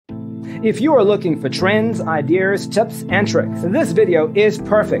If you are looking for trends, ideas, tips, and tricks, this video is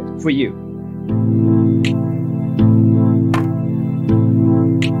perfect for you.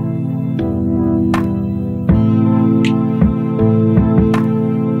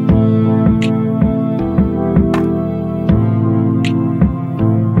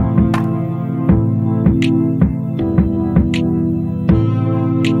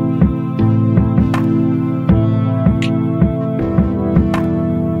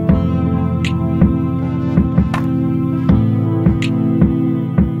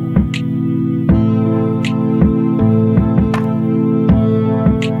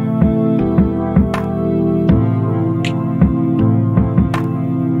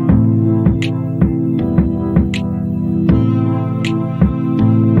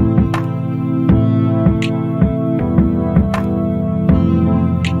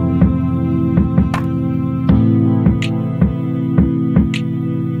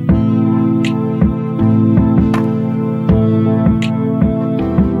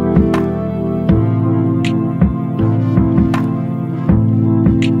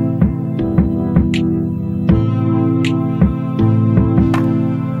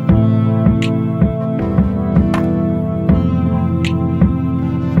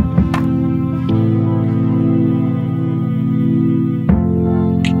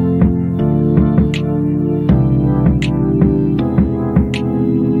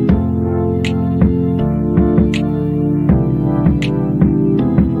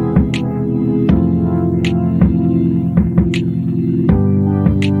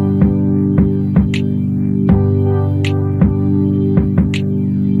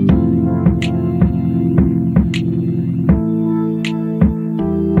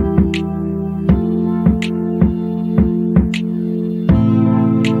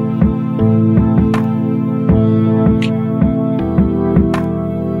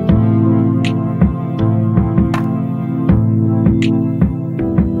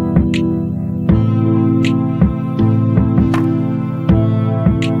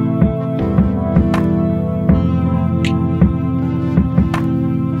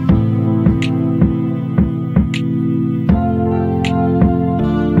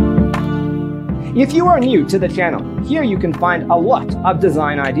 If you are new to the channel, here you can find a lot of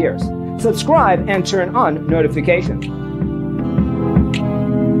design ideas. Subscribe and turn on notifications.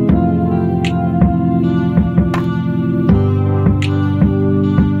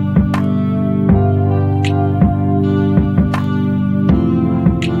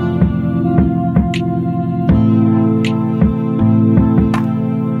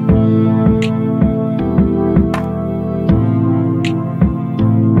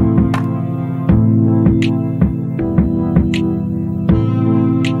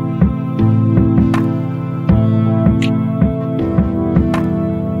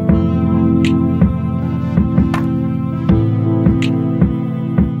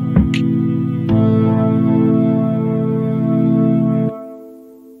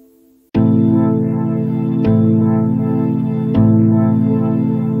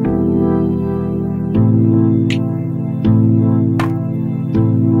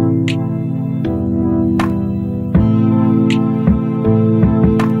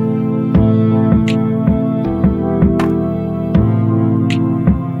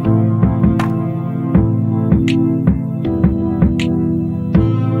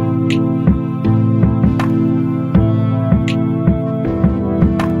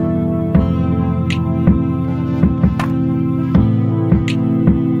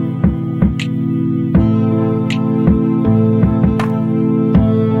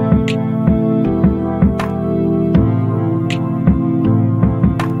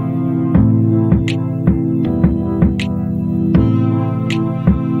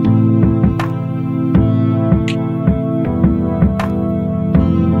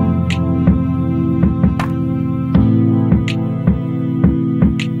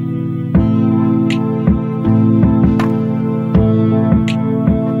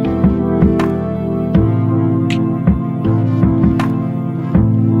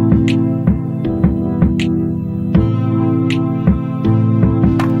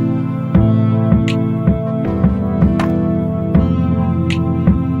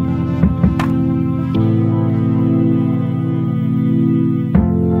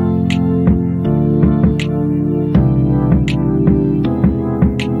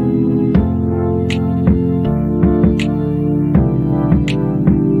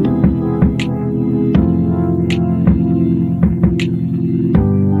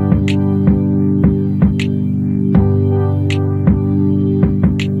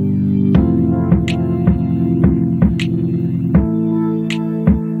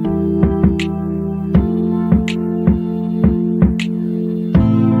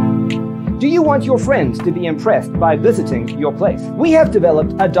 want your friends to be impressed by visiting your place. We have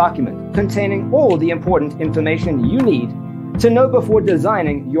developed a document containing all the important information you need to know before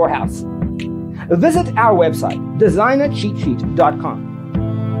designing your house. Visit our website, designercheatsheet.com.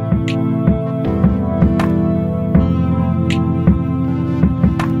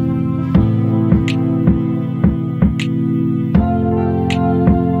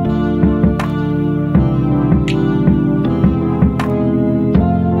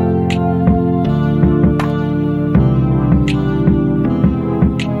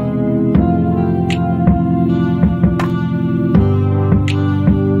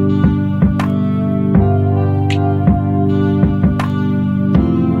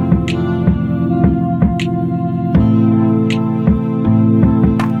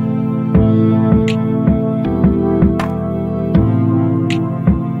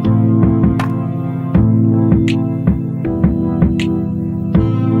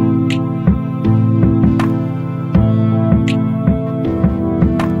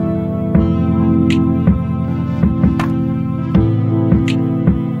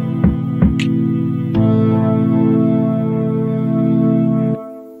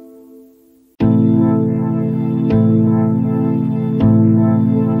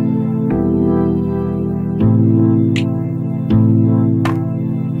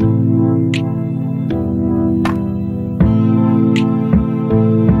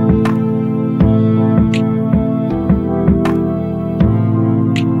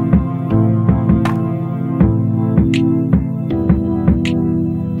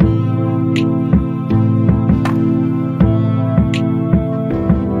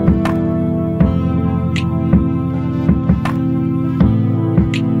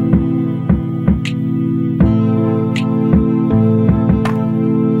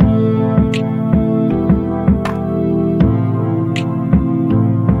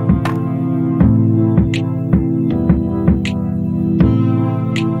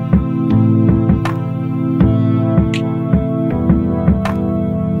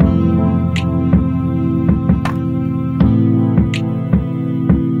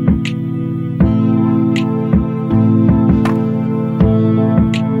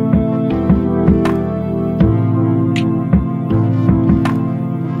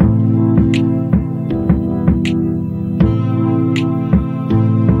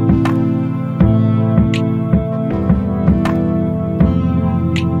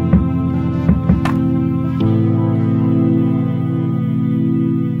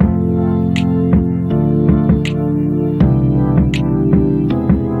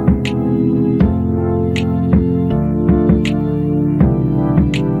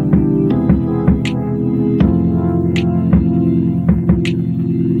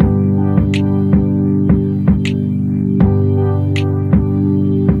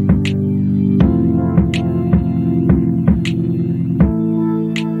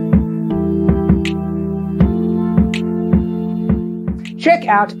 Check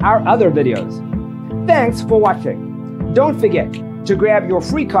out our other videos. Thanks for watching. Don't forget to grab your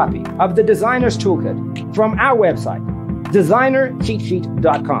free copy of the Designer's Toolkit from our website,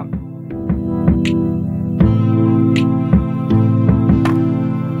 designercheatsheet.com.